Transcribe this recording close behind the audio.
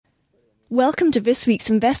Welcome to this week's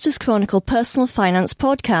Investors Chronicle Personal Finance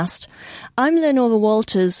podcast. I'm Leonora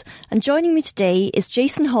Walters, and joining me today is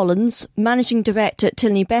Jason Hollins, Managing Director at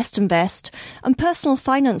Tilney Best Invest, and personal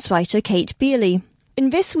finance writer Kate Beerley.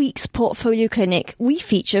 In this week's Portfolio Clinic, we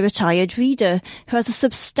feature a retired reader who has a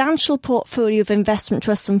substantial portfolio of investment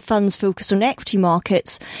trusts and funds focused on equity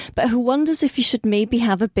markets, but who wonders if he should maybe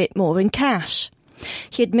have a bit more in cash.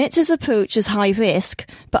 He admits his approach is high risk,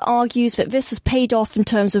 but argues that this has paid off in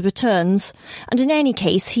terms of returns, and in any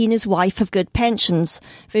case he and his wife have good pensions.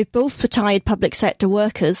 They're both retired public sector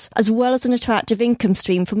workers, as well as an attractive income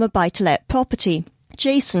stream from a buy-to-let property.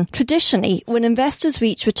 Jason, traditionally, when investors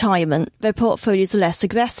reach retirement, their portfolios are less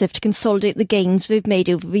aggressive to consolidate the gains they've made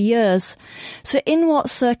over the years. So in what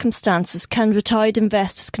circumstances can retired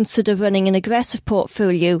investors consider running an aggressive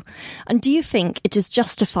portfolio? And do you think it is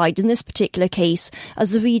justified in this particular case,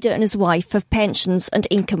 as the reader and his wife have pensions and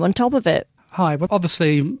income on top of it? Hi. Well,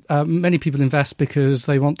 obviously, many people invest because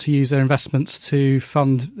they want to use their investments to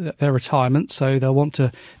fund their retirement. So they'll want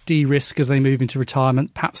to de-risk as they move into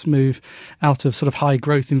retirement, perhaps move out of sort of high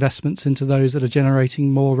growth investments into those that are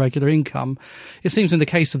generating more regular income. It seems in the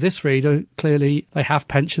case of this reader, clearly they have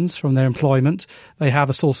pensions from their employment. They have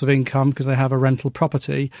a source of income because they have a rental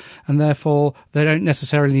property, and therefore they don't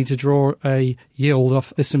necessarily need to draw a yield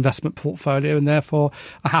off this investment portfolio, and therefore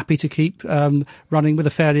are happy to keep running with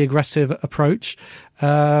a fairly aggressive approach,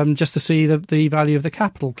 just to see the value of the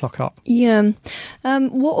capital clock up. Yeah.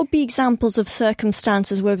 What would be examples of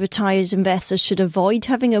circumstances where retired investors should avoid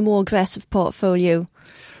having a more aggressive portfolio?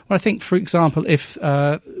 Well, I think, for example, if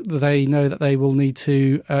they know that they will need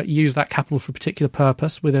to use that capital for a particular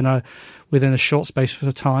purpose within a short space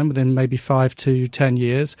of time, within maybe 5 to 10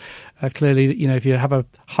 years, clearly, if you have a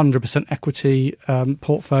 100% equity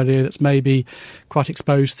portfolio that's maybe quite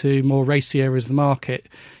exposed to more racy areas of the market,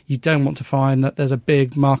 you don't want to find that there's a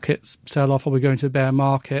big market sell-off, or we're going to a bear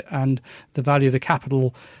market, and the value of the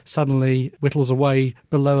capital suddenly whittles away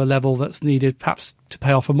below a level that's needed perhaps to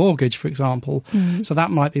pay off a mortgage, for example. Mm-hmm. So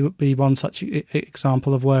that might be one such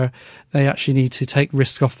example of where they actually need to take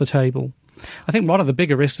risk off the table. I think one of the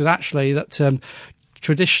bigger risks is actually that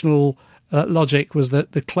traditional logic was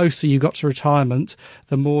that the closer you got to retirement,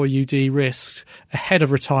 the more you de-risked ahead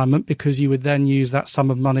of retirement, because you would then use that sum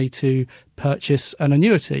of money to purchase an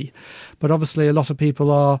annuity. But obviously a lot of people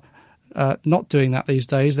are not doing that these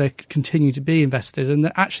days. They continue to be invested, and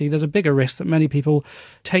actually there's a bigger risk that many people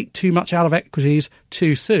take too much out of equities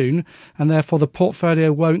too soon, and therefore the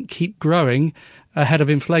portfolio won't keep growing ahead of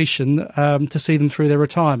inflation to see them through their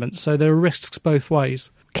retirement. So there are risks both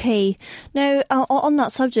ways. Okay. Now, on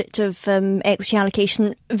that subject of equity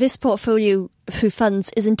allocation, this portfolio through funds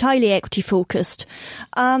is entirely equity focused.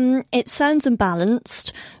 It sounds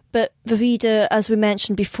imbalanced, but the reader, as we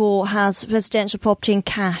mentioned before, has residential property and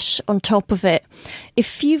cash on top of it.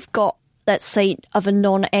 If you've got, let's say, other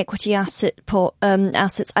non-equity assets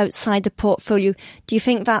outside the portfolio, do you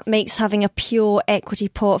think that makes having a pure equity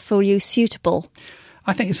portfolio suitable?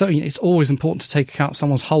 I think it's always important to take account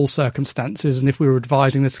someone's whole circumstances, and if we were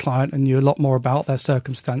advising this client and knew a lot more about their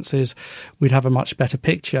circumstances, we'd have a much better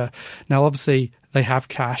picture. Now, obviously, they have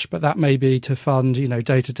cash, but that may be to fund,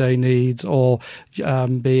 day-to-day needs, or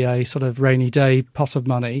be a sort of rainy day pot of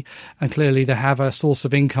money. And clearly they have a source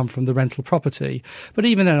of income from the rental property. But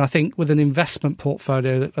even then, I think with an investment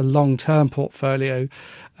portfolio, a long-term portfolio,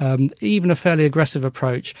 even a fairly aggressive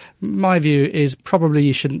approach, my view is probably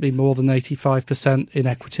you shouldn't be more than 85% in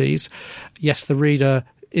equities. Yes, the reader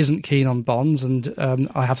isn't keen on bonds, and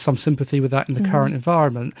I have some sympathy with that in the current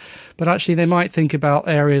environment. But actually they might think about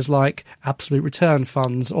areas like absolute return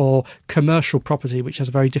funds or commercial property, which has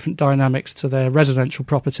very different dynamics to their residential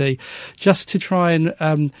property, just to try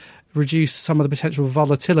and reduce some of the potential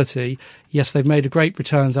volatility. Yes, they've made great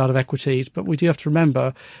returns out of equities, but we do have to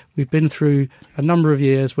remember we've been through a number of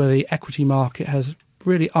years where the equity market has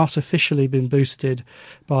really artificially been boosted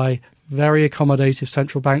by very accommodative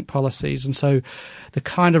central bank policies. And so the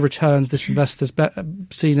kind of returns this investor's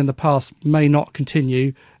seen in the past may not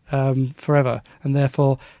continue forever. And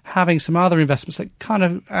therefore, having some other investments that kind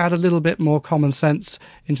of add a little bit more common sense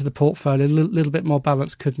into the portfolio, a little bit more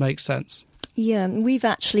balance, could make sense. Yeah, we've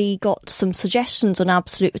actually got some suggestions on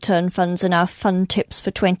absolute return funds in our fund tips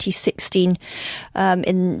for 2016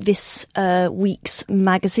 in this week's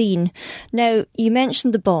magazine. Now, you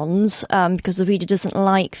mentioned the bonds because the reader doesn't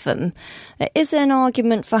like them. Is there an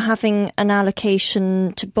argument for having an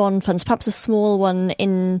allocation to bond funds, perhaps a small one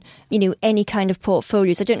in, any kind of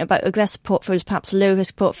portfolios? I don't know about aggressive portfolios, perhaps a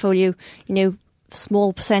low-risk portfolio,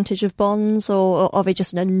 small percentage of bonds, or are they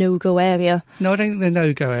just in a no-go area? No, I don't think they're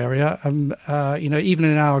no-go area. Even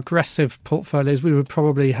in our aggressive portfolios, we would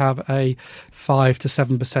probably have a 5 to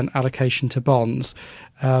 7% allocation to bonds.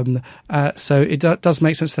 So it does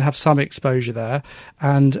make sense to have some exposure there.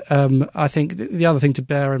 And I think the other thing to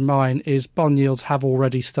bear in mind is bond yields have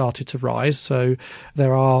already started to rise. So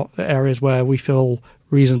there are areas where we feel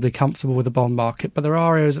reasonably comfortable with the bond market, but there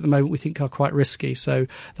are areas at the moment we think are quite risky. So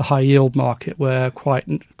the high yield market we're quite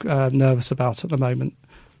nervous about at the moment.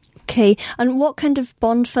 Okay, and what kind of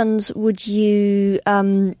bond funds would you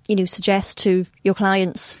suggest to your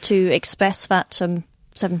clients to express that 7%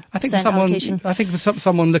 allocation? I think for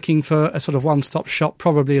someone looking for a sort of one-stop shop,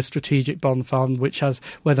 probably a strategic bond fund,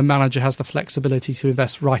 where the manager has the flexibility to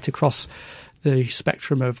invest right across the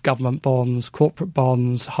spectrum of government bonds, corporate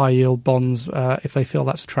bonds, high-yield bonds, if they feel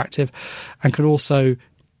that's attractive, and can also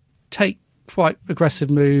take quite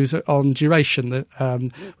aggressive moves on duration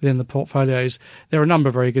within the portfolios. There are a number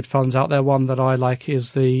of very good funds out there. One that I like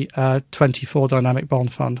is the 24 Dynamic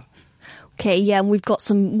Bond Fund. Okay, yeah, and we've got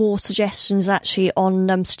some more suggestions actually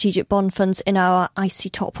on strategic bond funds in our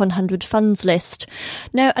IC Top 100 funds list.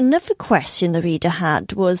 Now, another question the reader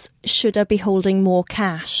had was, should I be holding more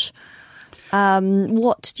cash?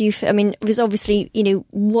 What do you? Because obviously,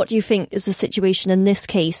 what do you think is the situation in this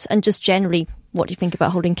case, and just generally, what do you think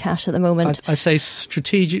about holding cash at the moment? I'd say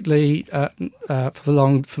strategically, for the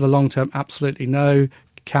long term, absolutely no.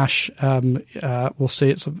 Cash will see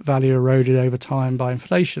its value eroded over time by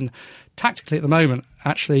inflation. Tactically, at the moment,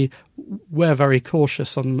 actually, we're very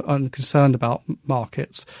cautious and concerned about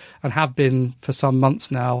markets, and have been for some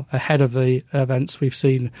months now, ahead of the events we've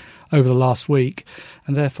seen over the last week.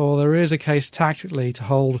 And therefore, there is a case tactically to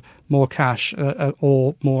hold more cash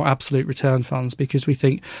or more absolute return funds, because we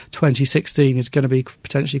think 2016 is going to be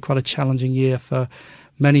potentially quite a challenging year for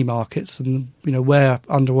many markets, and we're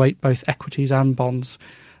underweight both equities and bonds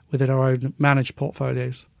within our own managed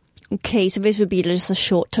portfolios. Okay, so this would be just a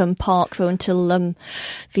short-term park though until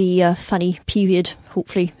the funny period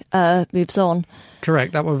hopefully moves on.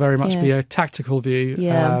 Correct. That will very much be a tactical view,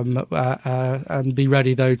 and be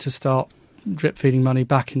ready though to start drip feeding money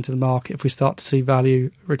back into the market if we start to see value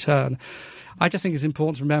return. I just think it's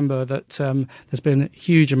important to remember that there's been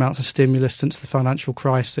huge amounts of stimulus since the financial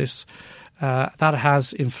crisis. That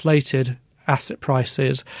has inflated asset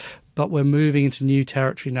prices, but we're moving into new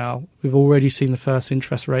territory now. We've already seen the first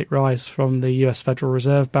interest rate rise from the US Federal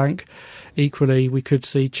Reserve Bank. Equally, we could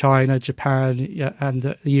see China, Japan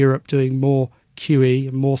and Europe doing more QE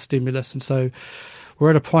and more stimulus. And so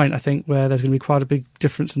we're at a point, I think, where there's going to be quite a big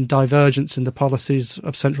difference and divergence in the policies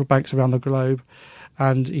of central banks around the globe.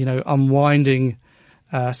 And, unwinding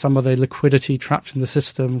some of the liquidity trapped in the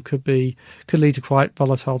system could lead to quite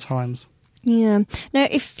volatile times. Yeah. Now,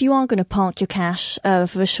 if you are going to park your cash for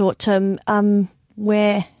the short term,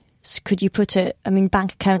 where could you put it?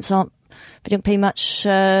 Bank accounts they don't pay much,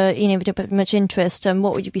 they don't pay much interest.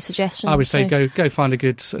 What would you be suggesting? I would say go find a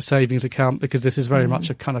good savings account, because this is very much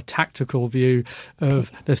a kind of tactical view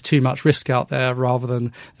of there's too much risk out there, rather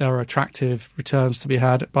than there are attractive returns to be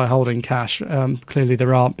had by holding cash. Clearly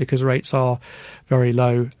there aren't, because rates are very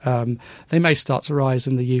low. They may start to rise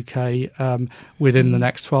in the UK within the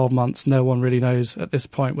next 12 months. No one really knows at this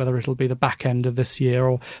point whether it'll be the back end of this year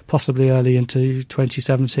or possibly early into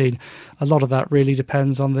 2017. A lot of that really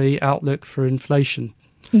depends on the outlook for inflation.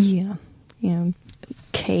 Yeah.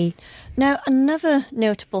 Okay. Now, another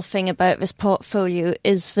notable thing about this portfolio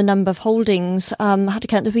is the number of holdings. I had to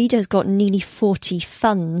count, the reader's got nearly 40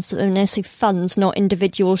 funds. And I say funds, not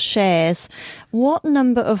individual shares. What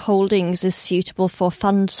number of holdings is suitable for a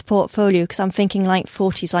fund's portfolio? Because I'm thinking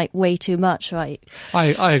 40 is way too much, right?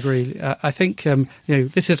 I agree. I think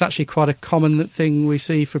this is actually quite a common thing we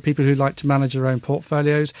see for people who like to manage their own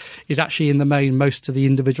portfolios. Is actually in the main, most of the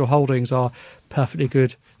individual holdings are perfectly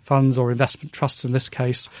good funds or investment trusts in this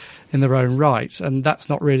case in their own right, and that's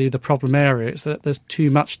not really the problem area. It's that there's too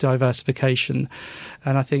much diversification.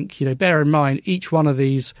 And I think bear in mind, each one of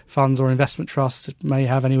these funds or investment trusts may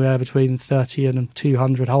have anywhere between 30 and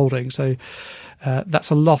 200 holdings, so that's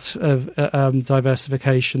a lot of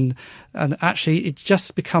diversification, and actually it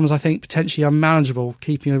just becomes, I think, potentially unmanageable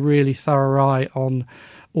keeping a really thorough eye on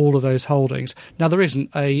all of those holdings. Now, there isn't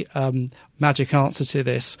a magic answer to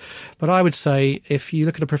this, but I would say if you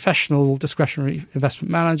look at a professional discretionary investment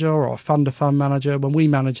manager or a fund-of-fund manager, when we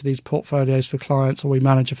manage these portfolios for clients or we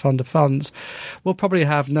manage a fund of funds, we'll probably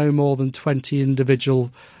have no more than 20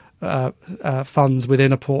 individual funds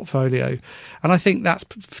within a portfolio. And I think that's,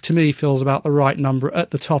 to me, feels about the right number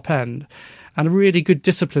at the top end. And a really good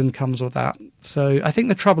discipline comes with that. So I think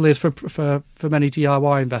the trouble is for many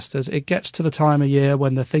DIY investors, it gets to the time of year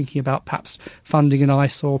when they're thinking about perhaps funding an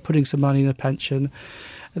ISA or putting some money in a pension.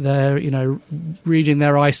 They're, reading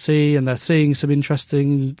their IC and they're seeing some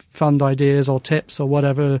interesting fund ideas or tips or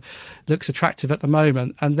whatever looks attractive at the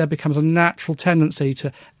moment. And there becomes a natural tendency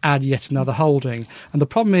to add yet another holding. And the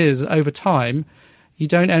problem is, over time, you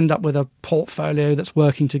don't end up with a portfolio that's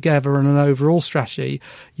working together and an overall strategy.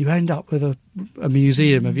 You end up with a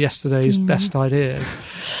museum of yesterday's best ideas.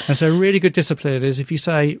 And so a really good discipline is, if you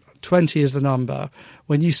say 20 is the number,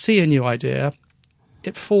 when you see a new idea,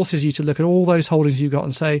 it forces you to look at all those holdings you've got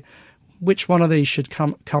and say, which one of these should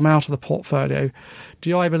come out of the portfolio?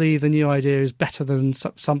 Do I believe the new idea is better than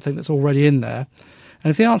something that's already in there? And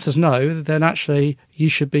if the answer is no, then actually you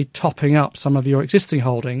should be topping up some of your existing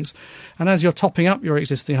holdings. And as you're topping up your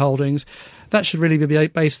existing holdings, that should really be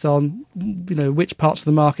based on, which parts of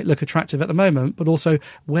the market look attractive at the moment, but also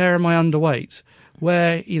where am I underweight?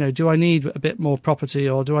 Where, do I need a bit more property,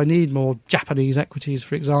 or do I need more Japanese equities,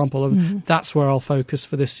 for example? And that's where I'll focus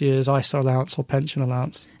for this year's ISA allowance or pension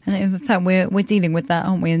allowance. And in fact, we're dealing with that,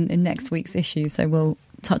 aren't we, in next week's issue? So we'll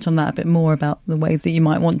touch on that a bit more, about the ways that you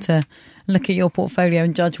might want to look at your portfolio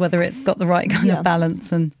and judge whether it's got the right kind of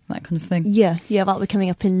balance and that kind of thing. Yeah, that'll be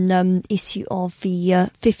coming up in issue of the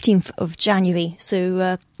 15th of January.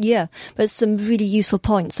 So, but some really useful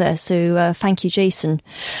points there. So thank you, Jason.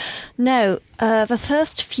 Now, the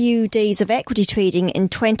first few days of equity trading in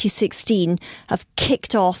 2016 have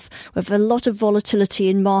kicked off with a lot of volatility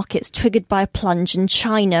in markets triggered by a plunge in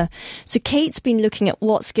China. So Kate's been looking at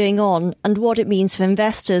what's going on and what it means for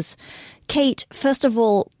investors. Kate, first of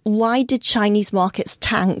all, why did Chinese markets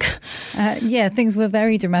tank? Things were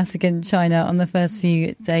very dramatic in China on the first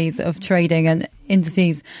few days of trading, and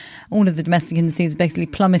indices, all of the domestic indices basically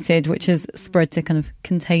plummeted, which has spread to kind of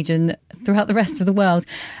contagion throughout the rest of the world.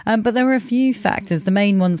 But there were a few factors, the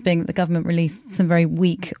main ones being that the government released some very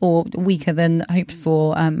weak, or weaker than hoped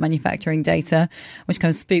for, manufacturing data, which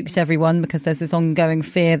kind of spooked everyone because there's this ongoing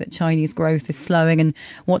fear that Chinese growth is slowing, and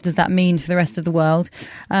what does that mean for the rest of the world?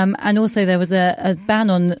 And also there was a ban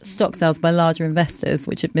on stock sales by larger investors,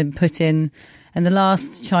 which had been put in, and the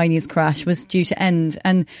last Chinese crash was due to end.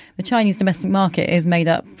 And the Chinese domestic market is made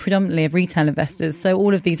up predominantly of retail investors. So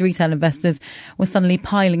all of these retail investors were suddenly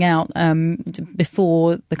piling out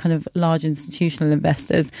before the kind of large institutional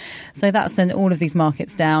investors. So that sent all of these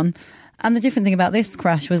markets down. And the different thing about this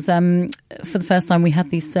crash was, for the first time, we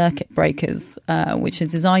had these circuit breakers, which are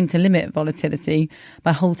designed to limit volatility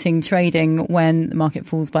by halting trading when the market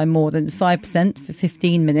falls by more than 5% for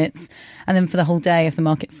 15 minutes, and then for the whole day if the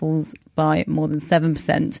market falls by more than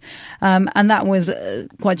 7%. And that was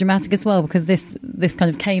quite dramatic as well, because this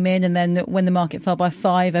kind of came in, and then when the market fell by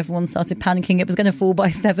 5, everyone started panicking it was going to fall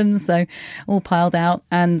by 7, so all piled out.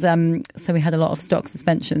 And so we had a lot of stock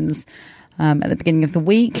suspensions at the beginning of the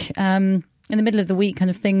week. In the middle of the week, kind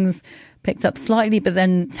of things picked up slightly, but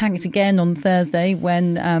then tanked again on Thursday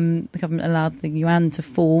when the government allowed the yuan to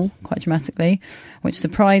fall quite dramatically, which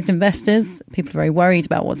surprised investors. People are very worried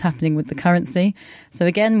about what's happening with the currency. So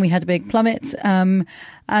again, we had a big plummet, and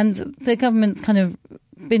the government's kind of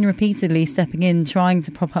been repeatedly stepping in, trying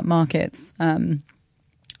to prop up markets,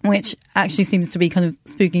 which actually seems to be kind of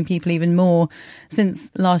spooking people even more. Since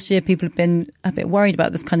last year, people have been a bit worried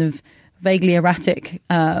about this kind of vaguely erratic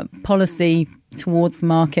policy towards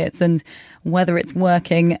markets and whether it's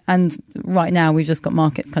working. And right now we've just got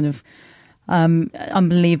markets kind of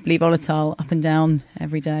unbelievably volatile, up and down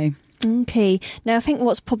every day. Okay. Now, I think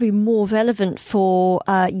what's probably more relevant for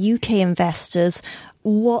UK investors,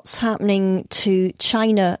 what's happening to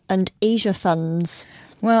China and Asia funds?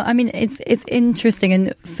 Well, I mean, it's interesting,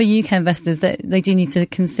 and for UK investors, that they do need to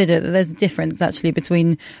consider that there's a difference actually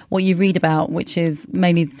between what you read about, which is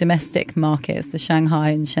mainly the domestic markets, the Shanghai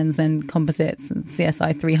and Shenzhen composites and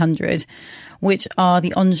CSI 300, which are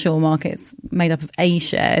the onshore markets made up of A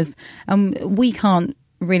shares. And we can't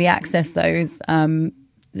really access those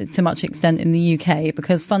to much extent in the UK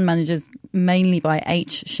because fund managers mainly buy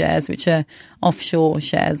H shares, which are offshore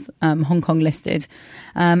shares, Hong Kong listed,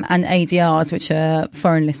 and ADRs, which are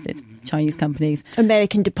foreign listed Chinese companies.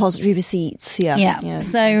 American depository receipts, yeah.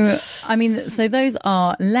 So, I mean, so those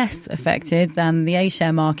are less affected than the A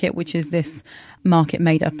share market, which is this market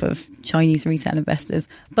made up of Chinese retail investors.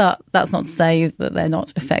 But that's not to say that they're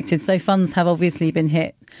not affected. So funds have obviously been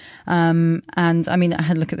hit. And I mean, I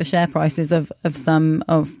had a look at the share prices of some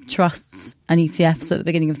of trusts and ETFs at the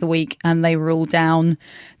beginning of the week, and they were all down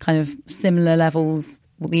kind of similar levels.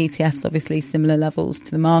 Well, the ETFs obviously similar levels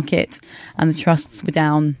to the market, and the trusts were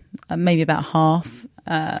down maybe about half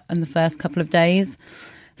in the first couple of days.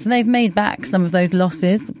 So they've made back some of those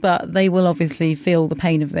losses, but they will obviously feel the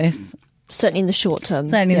pain of this. Certainly in the short term.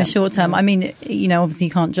 Certainly in the short term. I mean, obviously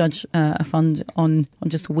you can't judge a fund on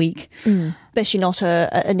just a week. Especially not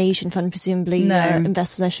an Asian fund, presumably. No.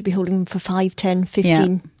 Investors there should be holding them for 5, 10,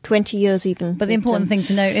 15, 20 years even. But the important thing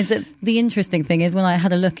to note is that the interesting thing is when I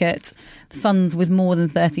had a look at funds with more than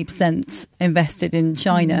 30% invested in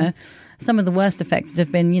China, some of the worst affected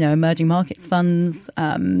have been, emerging markets funds,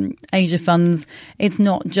 Asia funds. It's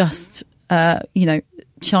not just,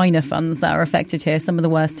 China funds that are affected here. Some of the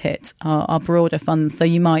worst hit are broader funds. So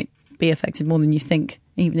you might be affected more than you think,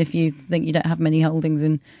 even if you think you don't have many holdings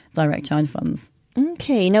in direct China funds.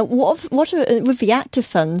 Okay, now what are, with the active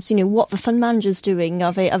funds? What are the fund managers doing?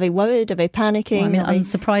 Are they worried? Are they panicking? Well,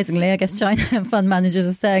 unsurprisingly, I guess China fund managers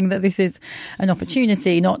are saying that this is an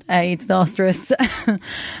opportunity, not a disastrous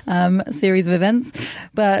series of events.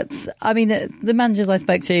 But I mean, the managers I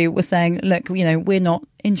spoke to were saying, look, we're not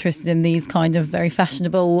interested in these kind of very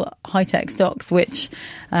fashionable high-tech stocks, which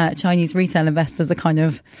Chinese retail investors are kind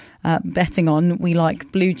of betting on. We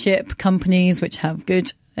like blue chip companies which have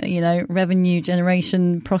good revenue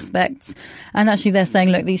generation prospects. And actually they're saying,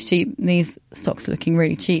 look, these stocks are looking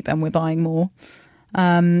really cheap and we're buying more.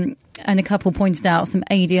 And a couple pointed out some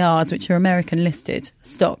ADRs, which are American listed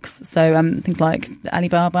stocks. So things like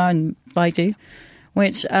Alibaba and Baidu,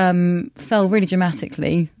 which fell really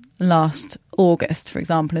dramatically last August, for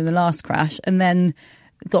example, in the last crash, and then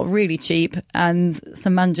got really cheap and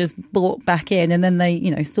some managers bought back in and then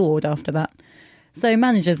they, soared after that. So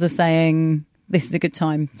managers are saying this is a good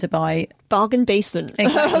time to buy. Bargain basement.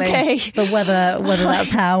 Exactly. Okay. But whether that's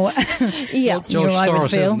how George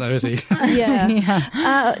Soros isn't though, is he?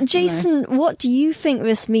 Yeah. Jason, what do you think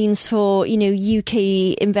this means for, UK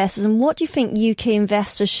investors, and what do you think UK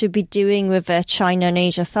investors should be doing with their China and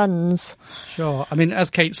Asia funds? Sure. I mean, as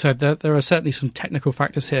Kate said, there are certainly some technical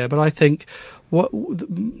factors here, but I think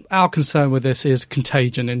our concern with this is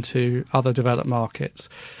contagion into other developed markets.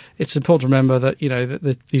 It's important to remember that,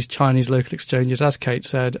 that these Chinese local exchanges, as Kate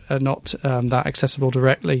said, are not that accessible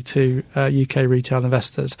directly to UK retail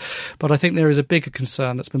investors. But I think there is a bigger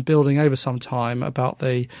concern that's been building over some time about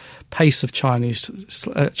the pace of China's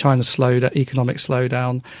economic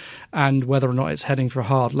slowdown and whether or not it's heading for a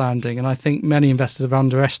hard landing. And I think many investors have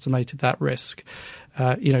underestimated that risk.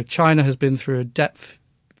 China has been through a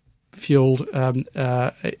debt-fueled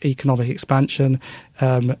economic expansion.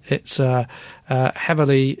 It's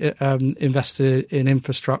heavily invested in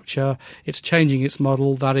infrastructure. It's changing its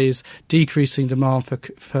model. That is decreasing demand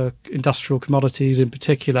for industrial commodities in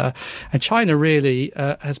particular. And China really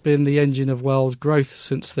has been the engine of world growth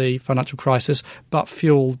since the financial crisis, but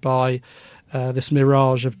fueled by this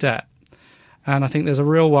mirage of debt. And I think there's a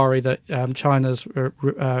real worry that China's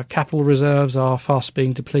capital reserves are fast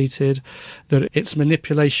being depleted, that its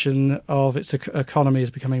manipulation of its economy is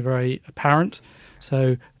becoming very apparent.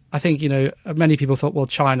 So I think, many people thought, well,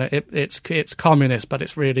 China, it's communist, but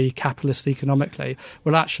it's really capitalist economically.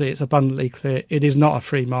 Well, actually, it's abundantly clear it is not a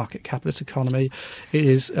free market capitalist economy. It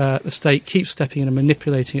is the state keeps stepping in and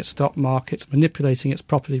manipulating its stock markets, manipulating its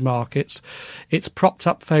property markets. It's propped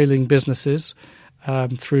up failing businesses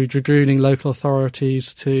through dragooning local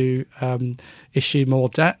authorities to issue more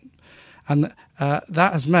debt. And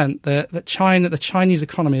that has meant that the Chinese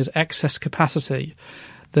economy has excess capacity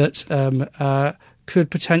that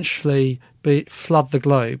could potentially flood the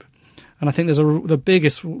globe. And I think the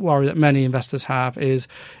biggest worry that many investors have is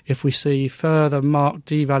if we see further marked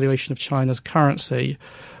devaluation of China's currency,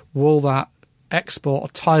 will that export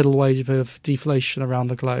a tidal wave of deflation around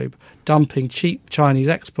the globe, dumping cheap Chinese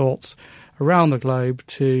exports around the globe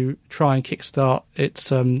to try and kickstart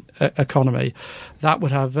its economy. That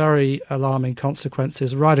would have very alarming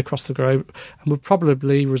consequences right across the globe and would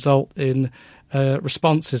probably result in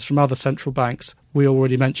responses from other central banks. We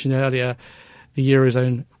already mentioned earlier the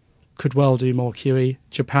Eurozone could well do more QE.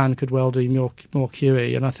 Japan could well do more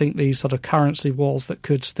QE. And I think these sort of currency wars that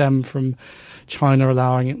could stem from China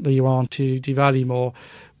allowing the yuan to devalue more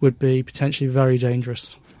would be potentially very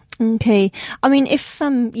dangerous. Okay. I mean, if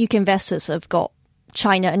UK investors have got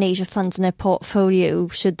China and Asia funds in their portfolio,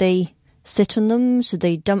 should they sit on them? Should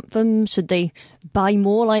they dump them? Should they buy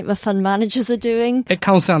more like the fund managers are doing? It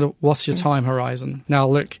comes down to what's your time horizon. Now,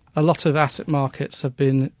 look, a lot of asset markets have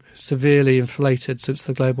been severely inflated since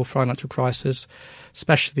the global financial crisis,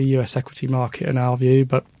 especially the US equity market in our view,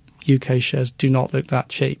 but UK shares do not look that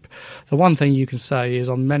cheap. The one thing you can say is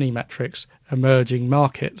on many metrics, emerging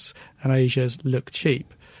markets and Asia's look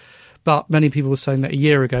cheap. But many people were saying that a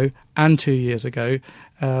year ago and 2 years ago.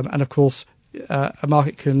 And of course, a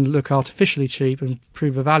market can look artificially cheap and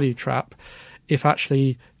prove a value trap if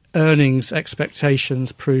actually earnings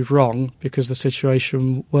expectations prove wrong because the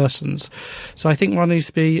situation worsens. So I think one needs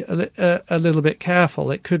to be a little bit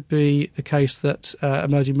careful. It could be the case that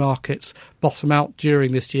emerging markets bottom out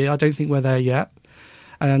during this year. I don't think we're there yet.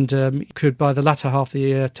 And could, by the latter half of the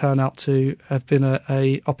year, turn out to have been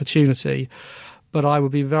a opportunity. But I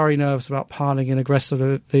would be very nervous about piling in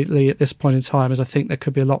aggressively at this point in time, as I think there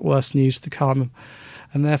could be a lot worse news to come.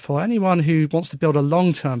 And therefore, anyone who wants to build a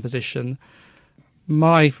long-term position,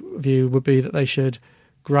 my view would be that they should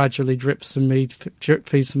gradually drip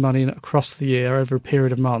feed some money across the year over a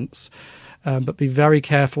period of months, but be very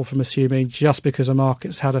careful from assuming just because a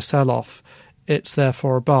market's had a sell-off, it's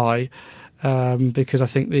therefore a buy, because I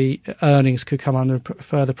think the earnings could come under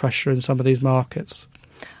further pressure in some of these markets.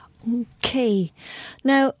 Okay.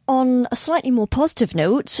 Now, on a slightly more positive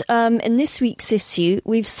note, in this week's issue,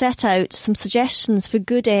 we've set out some suggestions for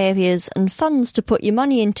good areas and funds to put your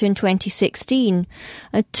money into in 2016.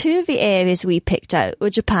 Two of the areas we picked out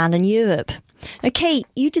were Japan and Europe. Okay,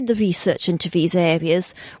 you did the research into these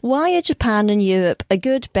areas. Why are Japan and Europe a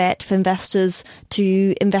good bet for investors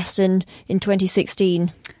to invest in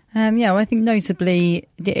 2016? Well, I think notably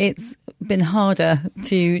it's been harder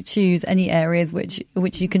to choose any areas which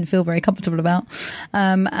you can feel very comfortable about.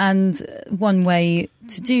 And one way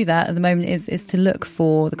to do that at the moment is to look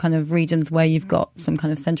for the kind of regions where you've got some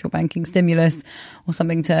kind of central banking stimulus or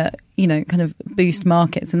something to, kind of boost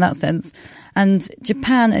markets in that sense. And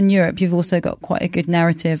Japan and Europe, you've also got quite a good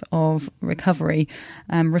narrative of recovery,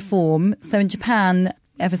 reform. So in Japan,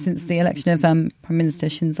 ever since the election of Prime Minister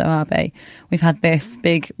Shinzo Abe, we've had this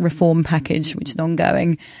big reform package, which is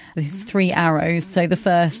ongoing. These 3 arrows. So the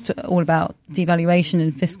first, all about devaluation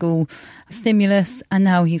and fiscal stimulus, and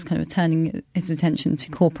now he's kind of turning his attention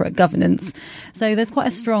to corporate governance. So there's quite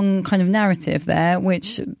a strong kind of narrative there,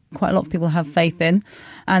 which quite a lot of people have faith in,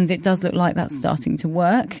 and it does look like that's starting to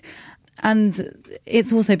work. And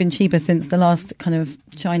it's also been cheaper since the last kind of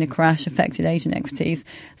China crash affected Asian equities.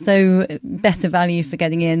 So better value for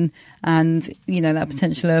getting in, and, that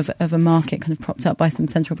potential of a market kind of propped up by some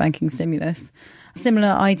central banking stimulus. Similar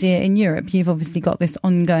idea in Europe. You've obviously got this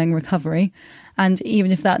ongoing recovery. And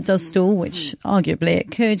even if that does stall, which arguably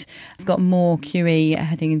it could, you've got more QE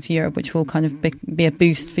heading into Europe, which will kind of be a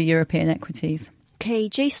boost for European equities. Okay,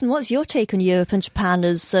 Jason, what's your take on Europe and Japan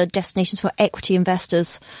as destinations for equity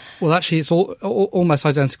investors? Well, actually, it's almost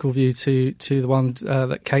identical view to the one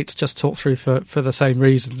that Kate's just talked through for the same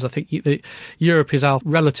reasons. I think Europe is our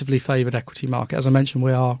relatively favoured equity market. As I mentioned,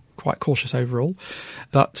 we are quite cautious overall,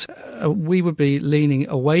 but we would be leaning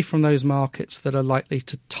away from those markets that are likely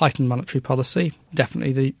to tighten monetary policy,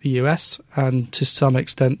 definitely the US and to some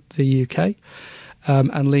extent the UK.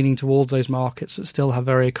 And leaning towards those markets that still have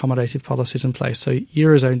very accommodative policies in place. So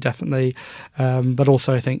Eurozone definitely, but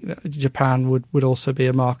also I think that Japan would also be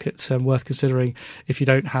a market worth considering if you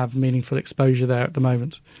don't have meaningful exposure there at the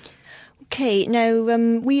moment. Okay, now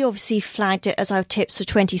we obviously flagged it as our tips for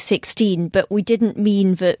 2016, but we didn't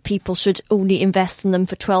mean that people should only invest in them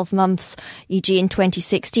for 12 months, e.g. in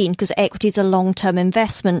 2016, because equity is a long-term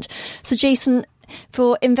investment. So Jason,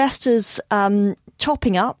 for investors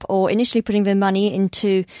topping up or initially putting their money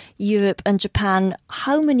into Europe and Japan,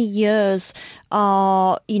 how many years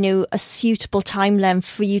are, a suitable time length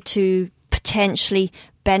for you to potentially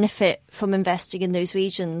benefit from investing in those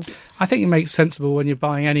regions? I think it makes sensible when you're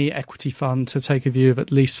buying any equity fund to take a view of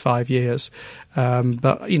at least 5 years.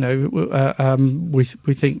 But,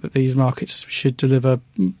 we think that these markets should deliver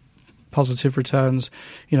positive returns,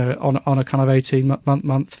 on a kind of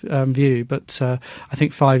 18-month view. But I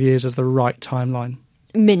think 5 years is the right timeline.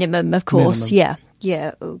 Minimum, of course, minimum.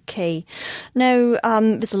 Yeah, okay. Now,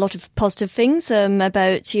 there's a lot of positive things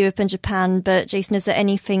about Europe and Japan, but Jason, is there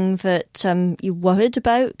anything that you're worried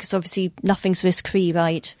about? Because obviously nothing's risk-free,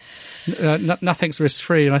 right? Nothing's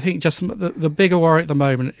risk-free, and I think just the bigger worry at the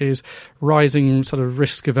moment is rising sort of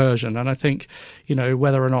risk aversion. And I think,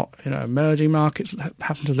 whether or not, emerging markets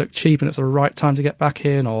happen to look cheap and it's the right time to get back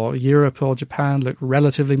in, or Europe or Japan look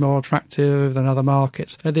relatively more attractive than other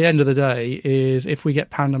markets. At the end of the day is if we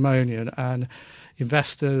get pandemonium and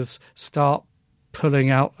investors start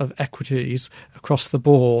pulling out of equities across the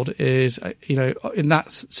board, is, in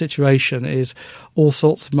that situation is all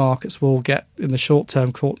sorts of markets will get in the short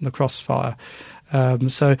term caught in the crossfire.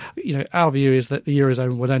 So, our view is that the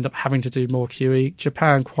Eurozone would end up having to do more QE.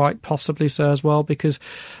 Japan quite possibly so as well, because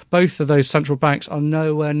both of those central banks are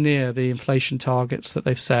nowhere near the inflation targets that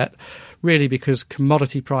they've set, really because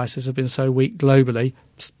commodity prices have been so weak globally,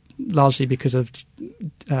 largely because of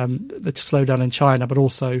the slowdown in China, but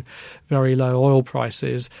also very low oil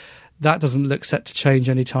prices. That doesn't look set to change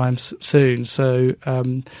anytime soon. So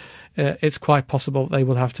it's quite possible they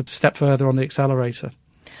will have to step further on the accelerator.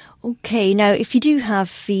 Okay, now if you do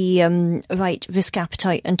have the right risk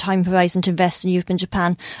appetite and time horizon to invest in Europe and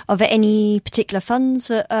Japan, are there any particular funds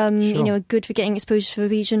that Sure. are good for getting exposure to the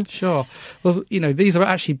region? Sure. Well, these are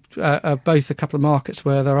actually both a couple of markets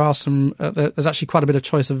where there are some. There's actually quite a bit of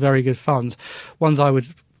choice of very good funds. Ones I would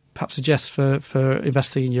perhaps suggest for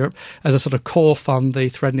investing in Europe as a sort of core fund, the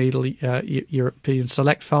Threadneedle European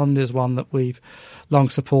Select Fund is one that we've long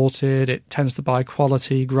supported. It tends to buy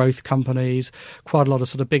quality growth companies. Quite a lot of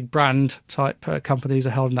sort of big brand type companies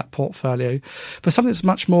are held in that portfolio. But something that's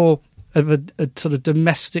much more of a sort of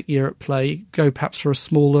domestic Europe play, go perhaps for a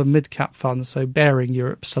smaller mid-cap fund. So Baring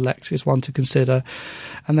Europe Select is one to consider.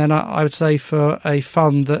 And then I would say for a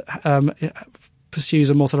fund that pursues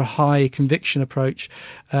a more sort of high conviction approach,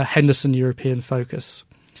 Henderson European Focus.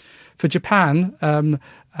 For Japan,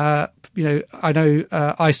 I know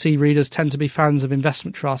IC readers tend to be fans of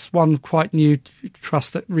investment trusts. One quite new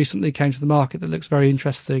trust that recently came to the market that looks very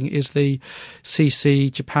interesting is the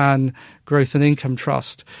CC Japan Growth and Income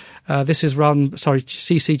Trust. This is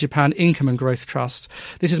CC Japan Income and Growth Trust.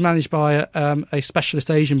 This is managed by a specialist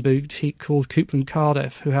Asian boutique called Coupland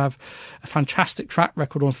Cardiff, who have a fantastic track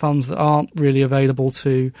record on funds that aren't really available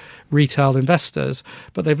to retail investors.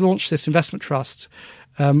 But they've launched this investment trust,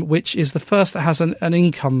 which is the first that has an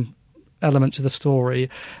income element to the story.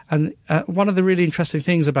 And one of the really interesting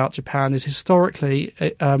things about Japan is historically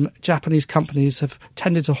Japanese companies have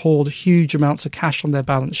tended to hoard huge amounts of cash on their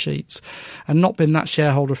balance sheets and not been that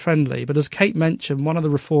shareholder friendly. But as Kate mentioned, one of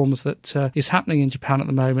the reforms that is happening in Japan at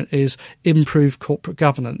the moment is improved corporate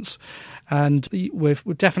governance. And we're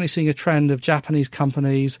definitely seeing a trend of Japanese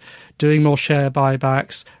companies doing more share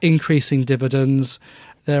buybacks, increasing dividends.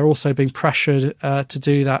 They're also being pressured to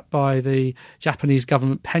do that by the Japanese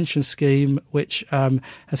government pension scheme, which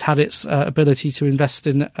has had its ability to invest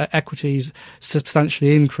in equities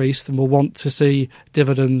substantially increased and will want to see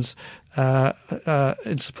dividends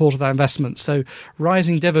in support of that investment. So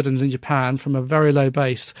rising dividends in Japan from a very low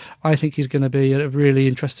base, I think, is going to be a really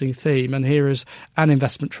interesting theme. And here is an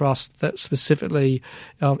investment trust that specifically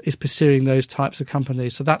is pursuing those types of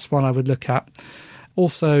companies. So that's one I would look at.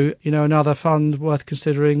 Also, another fund worth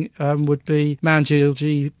considering would be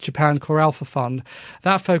Man-GLG Japan Core Alpha Fund.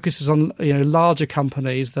 That focuses on larger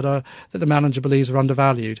companies that the manager believes are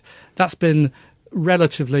undervalued. That's been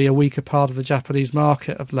relatively a weaker part of the Japanese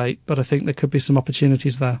market of late, but I think there could be some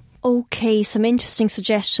opportunities there. Okay, some interesting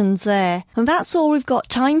suggestions there. And that's all we've got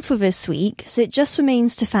time for this week, so it just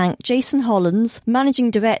remains to thank Jason Hollands,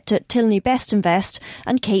 Managing Director at Tilney Best Invest,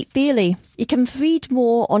 and Kate Bealey. You can read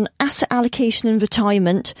more on asset allocation and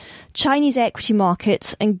retirement, Chinese equity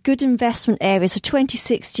markets, and good investment areas for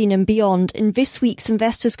 2016 and beyond in this week's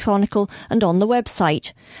Investors Chronicle and on the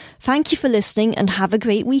website. Thank you for listening and have a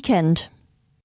great weekend.